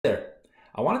There.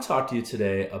 I want to talk to you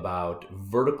today about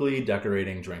vertically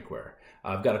decorating drinkware.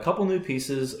 I've got a couple new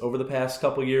pieces over the past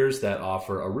couple years that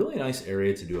offer a really nice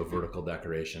area to do a vertical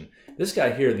decoration. This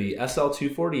guy here, the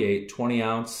SL248 20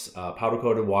 ounce powder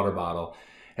coated water bottle,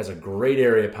 has a great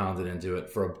area pounded into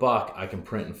it. For $1, I can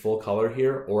print in full color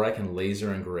here, or I can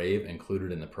laser engrave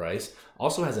included in the price.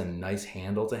 Also has a nice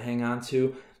handle to hang on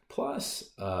to.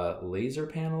 Plus a laser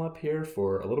panel up here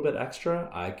for a little bit extra.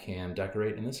 I can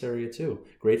decorate in this area too.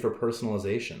 Great for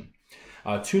personalization.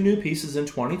 Two new pieces in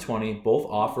 2020, both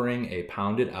offering a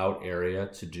pounded out area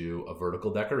to do a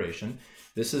vertical decoration.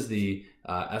 This is the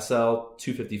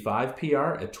SL255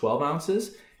 PR at 12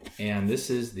 ounces, and this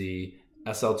is the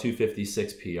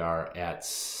SL256 PR at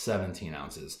 17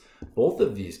 ounces. Both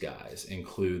of these guys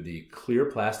include the clear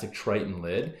plastic Triton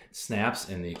lid, snaps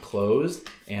in the closed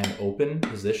and open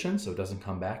position so it doesn't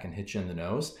come back and hit you in the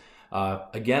nose.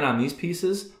 Again, on these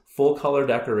pieces, full color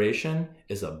decoration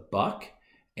is $1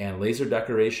 and laser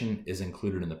decoration is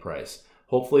included in the price.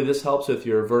 Hopefully this helps with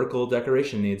your vertical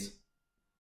decoration needs.